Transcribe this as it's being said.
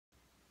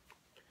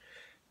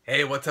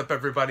Hey, what's up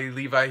everybody?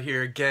 Levi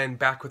here again,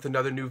 back with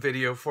another new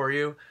video for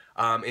you.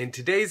 In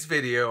today's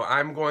video,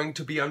 I'm going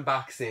to be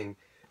unboxing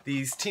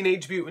these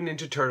Teenage Mutant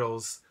Ninja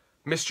Turtles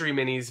Mystery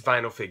Minis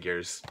vinyl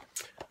figures.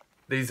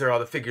 These are all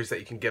the figures that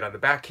you can get on the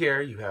back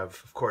here. You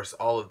have, of course,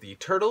 all of the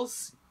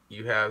Turtles.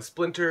 You have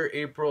Splinter,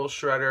 April,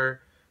 Shredder,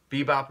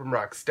 Bebop and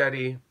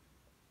Rocksteady,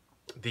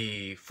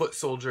 the Foot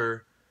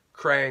Soldier,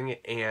 Krang,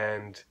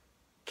 and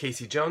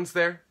Casey Jones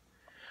there.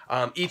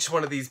 Each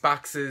one of these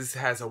boxes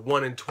has a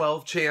 1 in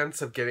 12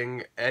 chance of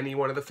getting any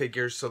one of the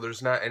figures, so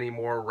there's not any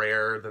more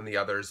rare than the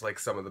others like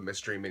some of the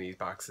mystery mini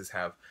boxes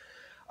have.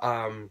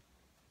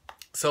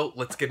 So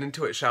let's get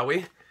into it, shall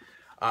we?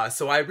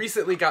 So I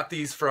recently got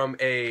these from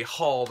a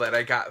haul that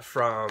I got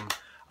from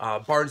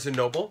Barnes &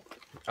 Noble.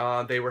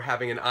 They were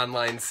having an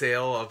online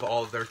sale of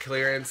all of their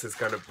clearance. Was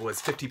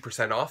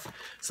 50% off,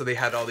 so they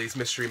had all these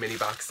mystery mini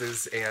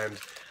boxes, and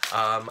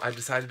I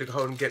decided to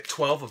go and get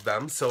 12 of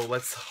them, so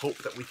let's hope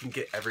that we can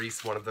get every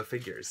one of the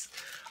figures.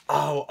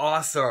 Oh,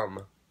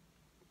 awesome!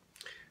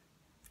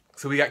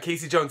 So we got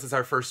Casey Jones as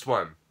our first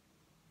one.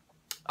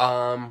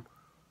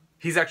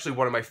 He's actually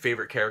one of my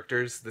favorite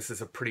characters. This is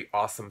a pretty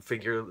awesome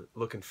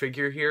looking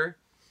figure here.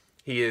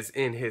 He is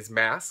in his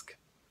mask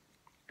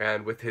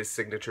and with his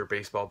signature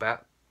baseball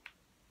bat.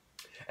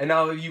 And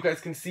now you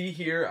guys can see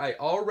here, I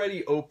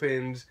already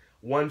opened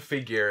one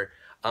figure.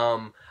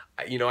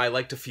 You know, I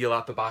like to feel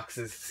out the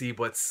boxes, see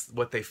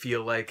what they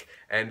feel like,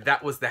 and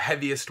that was the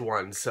heaviest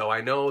one. So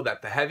I know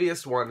that the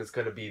heaviest one is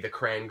going to be the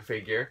Krang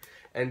figure.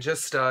 And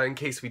just in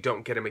case we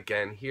don't get him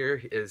again,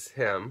 here is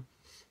him.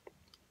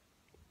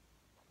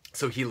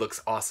 So he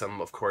looks awesome,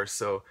 of course.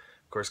 So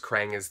of course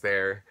Krang is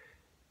there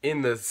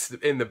in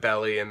the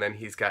belly, and then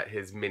he's got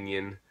his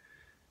minion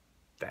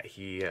that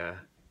he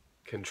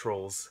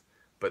controls.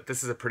 But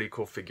this is a pretty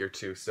cool figure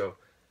too. So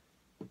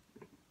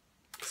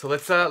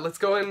let's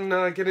go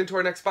and get into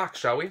our next box,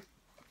 shall we?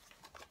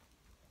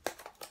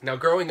 Now,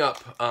 growing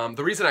up,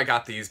 the reason I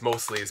got these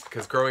mostly is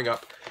because growing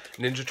up,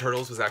 Ninja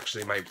Turtles was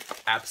actually my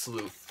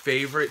absolute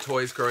favorite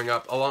toys growing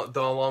up,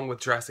 along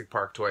with Jurassic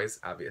Park toys,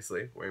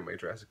 obviously, wearing my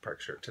Jurassic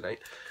Park shirt tonight.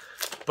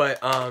 But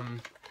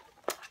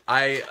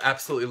I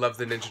absolutely love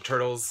the Ninja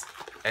Turtles,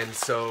 and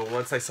so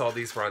once I saw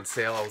these were on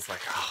sale, I was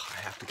like, oh, I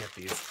have to get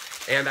these.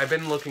 And I've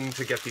been looking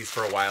to get these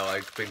for a while.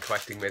 I've been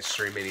collecting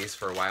mystery minis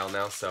for a while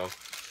now, so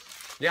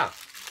yeah.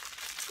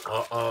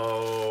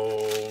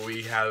 Uh-oh,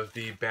 we have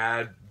the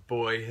bad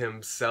boy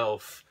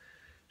himself,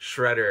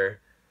 Shredder.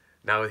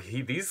 Now,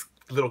 these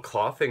little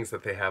claw things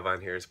that they have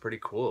on here is pretty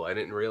cool. I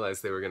didn't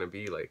realize they were going to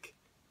be, like,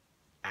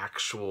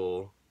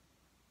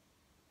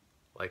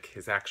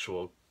 his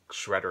actual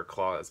Shredder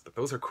claws, but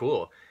those are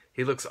cool.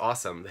 He looks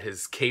awesome.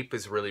 His cape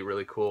is really,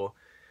 really cool.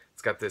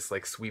 It's got this,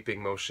 like,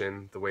 sweeping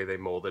motion. The way they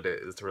molded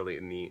it is really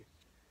neat.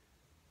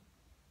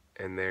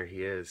 And there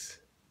he is,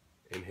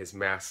 in his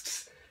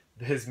masked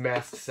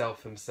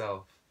self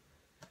himself.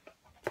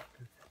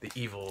 The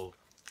evil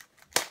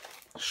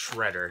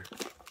Shredder.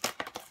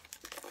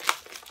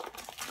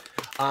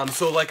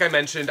 So like I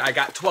mentioned, I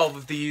got 12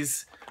 of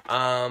these,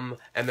 and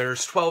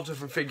there's 12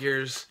 different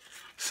figures.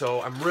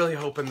 So I'm really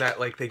hoping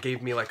that like they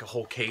gave me like a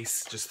whole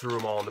case, just threw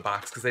them all in the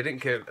box, because it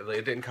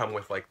didn't come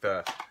with like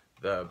the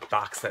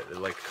box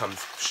that like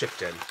comes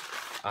shipped in.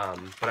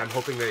 But I'm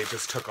hoping they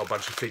just took a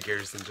bunch of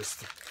figures and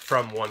just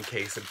from one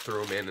case and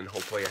threw them in, and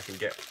hopefully I can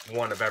get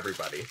one of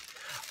everybody.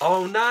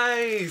 Oh,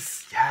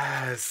 nice!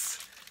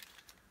 Yes!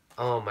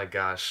 Oh my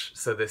gosh.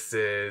 So this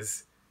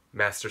is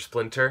Master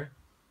Splinter.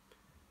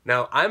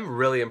 Now, I'm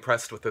really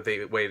impressed with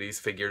the way these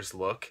figures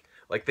look.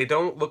 Like, they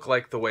don't look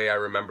like the way I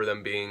remember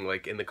them being,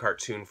 like, in the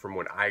cartoon from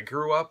when I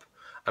grew up.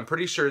 I'm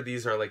pretty sure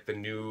these are, like, the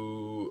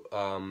new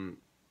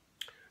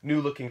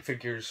looking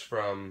figures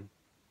from,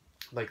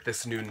 like,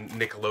 this new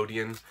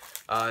Nickelodeon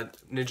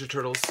Ninja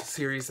Turtles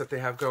series that they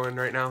have going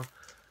right now.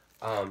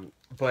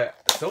 But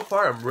so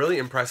far, I'm really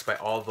impressed by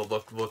all the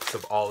looks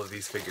of all of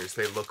these figures.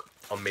 They look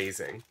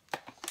amazing.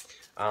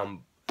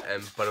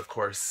 But of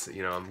course,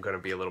 you know, I'm going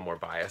to be a little more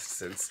biased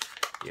since,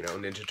 you know,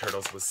 Ninja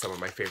Turtles was some of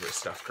my favorite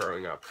stuff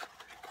growing up.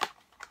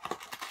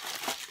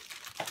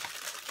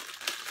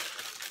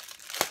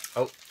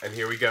 Oh, and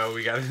here we go.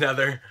 We got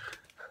another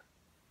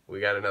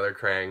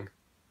Krang.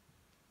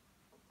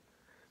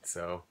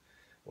 So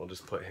we'll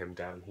just put him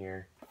down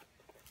here.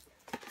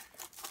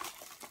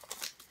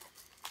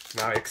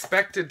 Now, I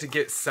expected to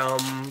get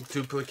some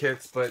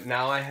duplicates, but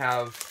now I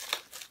have,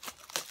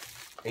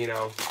 you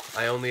know,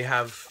 I only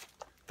have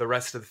the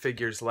rest of the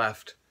figures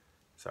left.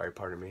 Sorry,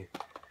 pardon me.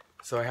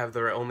 So I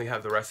only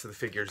have the rest of the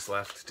figures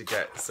left to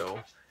get, so.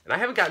 And I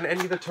haven't gotten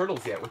any of the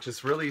Turtles yet, which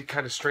is really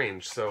kind of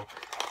strange, so.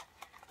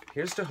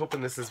 Here's to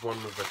hoping this is one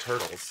of the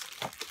Turtles.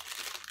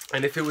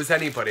 And if it was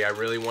anybody, I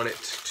really want it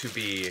to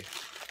be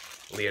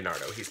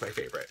Leonardo. He's my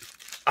favorite.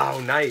 Oh,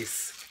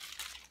 nice!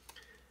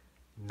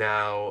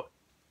 Now,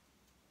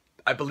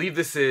 I believe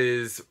this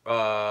is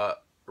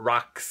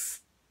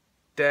Rocksteady.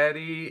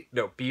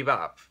 No,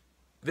 Bebop.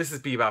 This is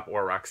Bebop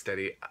or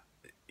Rocksteady.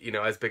 You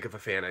know, as big of a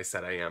fan I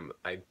said I am,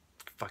 I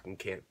fucking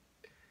can't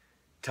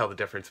tell the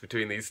difference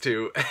between these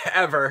two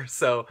ever.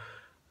 So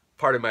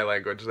Pardon my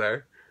language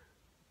there.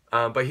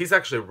 But he's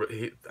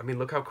actually, I mean,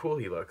 look how cool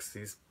he looks.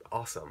 He's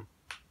awesome.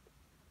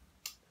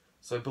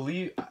 So I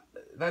believe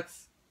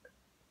that's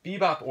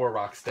Bebop or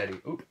Rocksteady.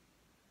 Oop.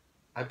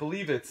 I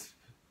believe it's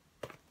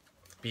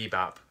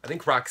Bebop. I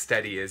think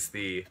Rocksteady is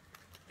the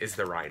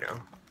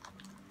Rhino.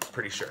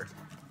 Pretty sure.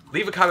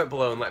 Leave a comment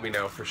below and let me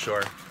know for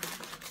sure.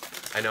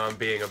 I know I'm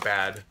being a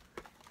bad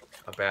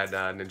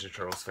Ninja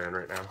Turtles fan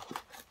right now.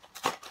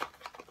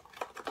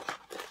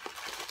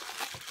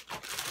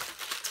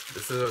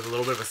 This is a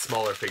little bit of a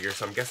smaller figure,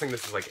 so I'm guessing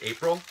this is like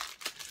April.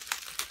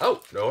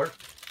 Oh, no,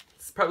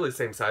 it's probably the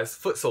same size.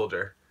 Foot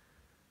Soldier.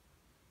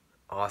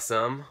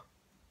 Awesome.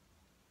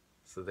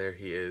 So there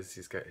he is.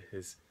 He's got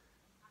his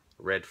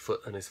red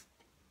foot on his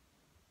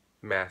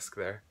mask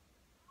there.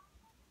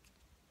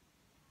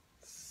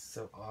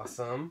 So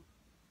awesome.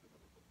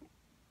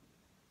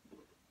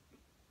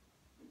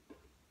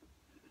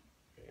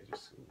 Okay, I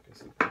guess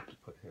I have to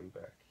put him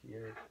back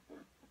here.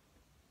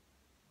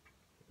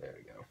 There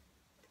we go.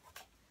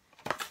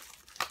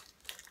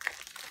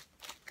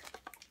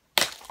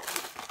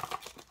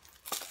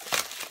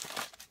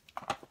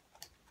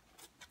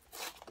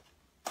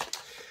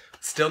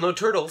 Still no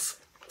turtles,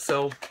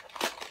 so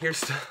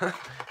here's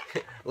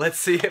let's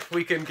see if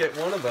we can get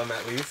one of them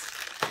at least.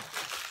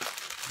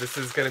 This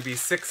is gonna be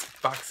 6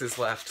 boxes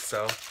left,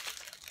 so.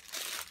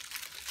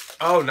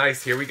 Oh,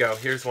 nice, here we go.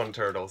 Here's one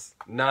turtles.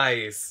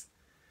 Nice.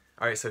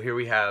 All right, so here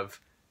we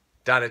have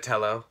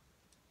Donatello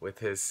with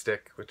his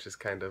stick, which is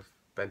kind of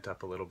bent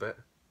up a little bit,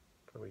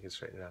 but we can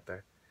straighten it out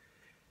there.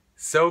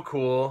 So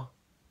cool.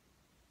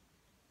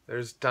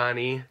 There's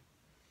Donnie.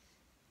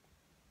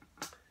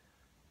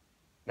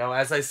 Now,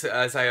 as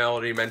I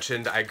already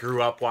mentioned, I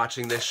grew up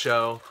watching this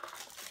show.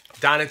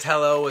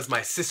 Donatello was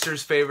my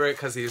sister's favorite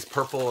because he was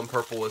purple, and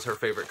purple was her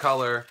favorite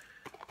color.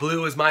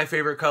 Blue was my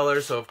favorite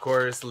color, so of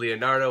course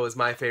Leonardo was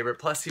my favorite.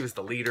 Plus, he was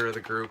the leader of the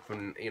group,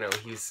 and you know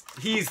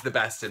he's the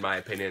best in my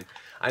opinion.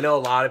 I know a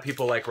lot of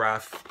people like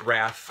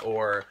Raph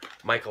or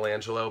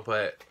Michelangelo,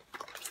 but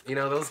you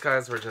know those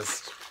guys were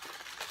just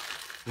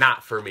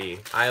not for me.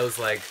 I was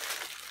like,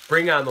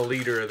 bring on the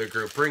leader of the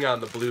group, bring on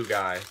the blue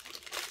guy.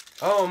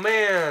 Oh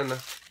man,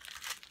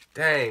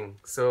 dang.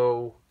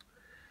 So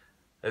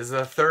this is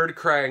the 3rd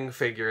Krang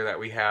figure that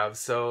we have,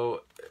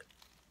 so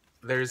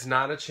there's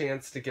not a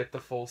chance to get the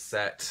full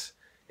set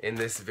in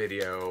this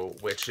video,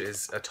 which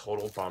is a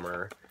total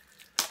bummer.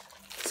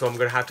 So I'm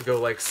gonna have to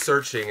go like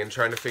searching and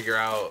trying to figure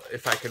out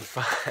if I can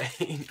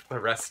find the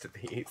rest of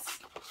these.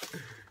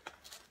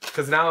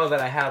 Because now that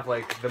I have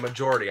like the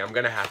majority, I'm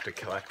gonna have to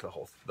collect the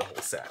whole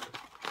set.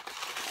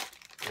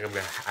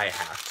 I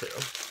have to.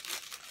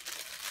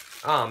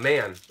 Oh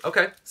man.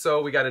 Okay,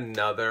 so we got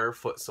another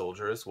Foot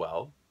Soldier as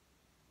well.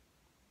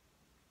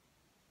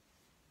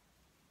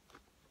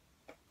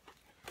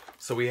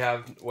 So we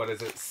have, what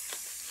is it,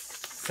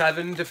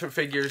 7 different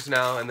figures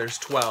now, and there's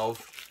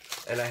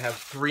 12, and I have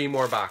 3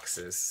 more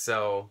boxes,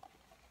 so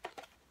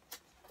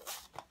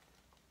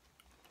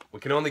we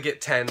can only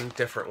get 10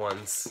 different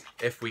ones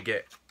if we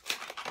get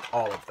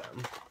all of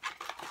them.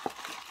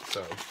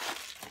 So,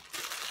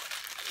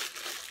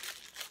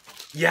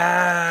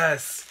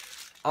 yes!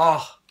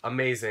 Oh,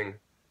 amazing.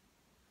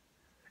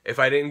 If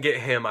I didn't get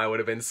him, I would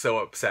have been so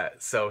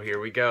upset. So here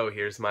we go.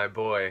 Here's my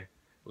boy,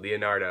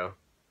 Leonardo.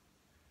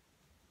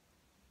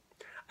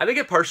 I think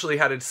it partially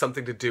had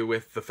something to do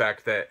with the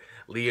fact that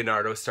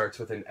Leonardo starts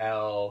with an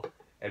L,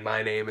 and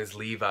my name is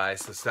Levi,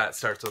 so that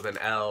starts with an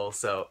L.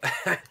 So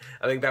I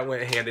think that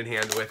went hand in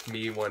hand with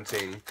me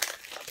wanting,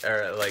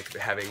 or like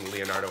having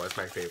Leonardo as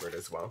my favorite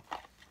as well.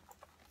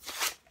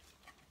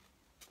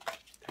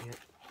 Dang it.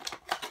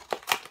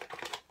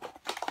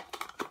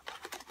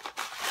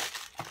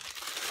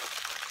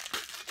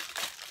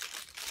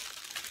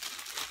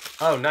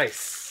 Oh,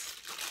 nice.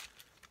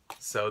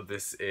 So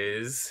this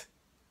is,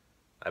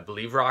 I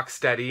believe,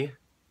 Rocksteady.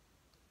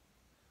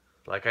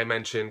 Like I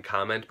mentioned,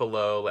 comment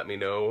below. Let me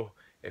know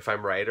if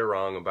I'm right or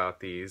wrong about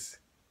these.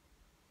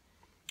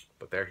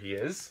 But there he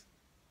is.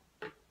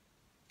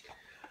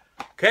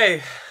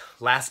 Okay,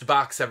 last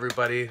box,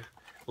 everybody.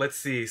 Let's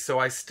see. So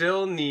I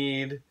still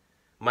need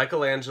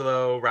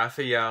Michelangelo,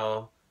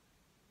 Raphael,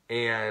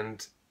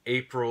 and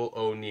April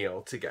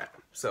O'Neil to get.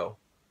 So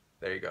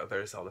there you go.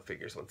 There's all the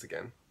figures once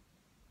again.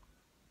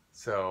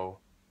 So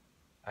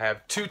I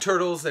have 2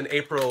 turtles and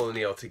April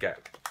O'Neil to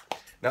get.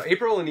 Now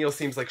April O'Neil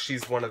seems like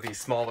she's one of the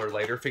smaller,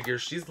 lighter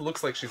figures. She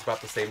looks like she's about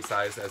the same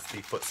size as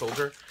the Foot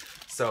Soldier.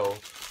 So,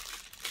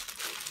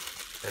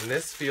 and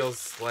this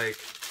feels like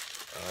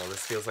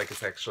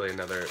it's actually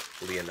another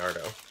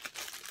Leonardo.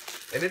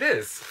 And it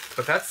is,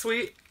 but that's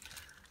sweet.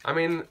 I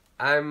mean,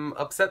 I'm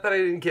upset that I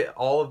didn't get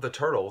all of the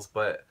turtles,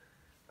 but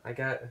I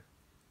got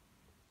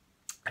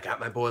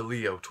my boy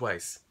Leo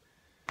twice.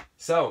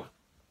 So,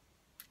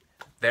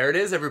 there it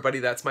is, everybody.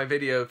 That's my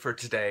video for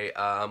today.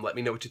 Let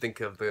me know what you think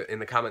in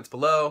the comments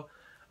below.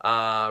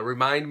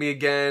 Remind me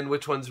again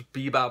which one's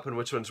Bebop and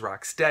which one's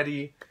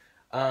Rocksteady.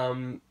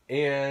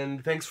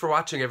 And thanks for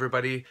watching,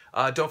 everybody.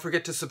 Don't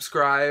forget to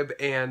subscribe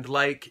and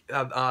like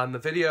on the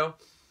video.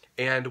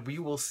 And we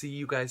will see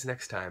you guys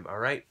next time. All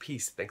right,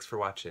 peace. Thanks for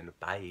watching.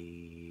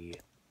 Bye.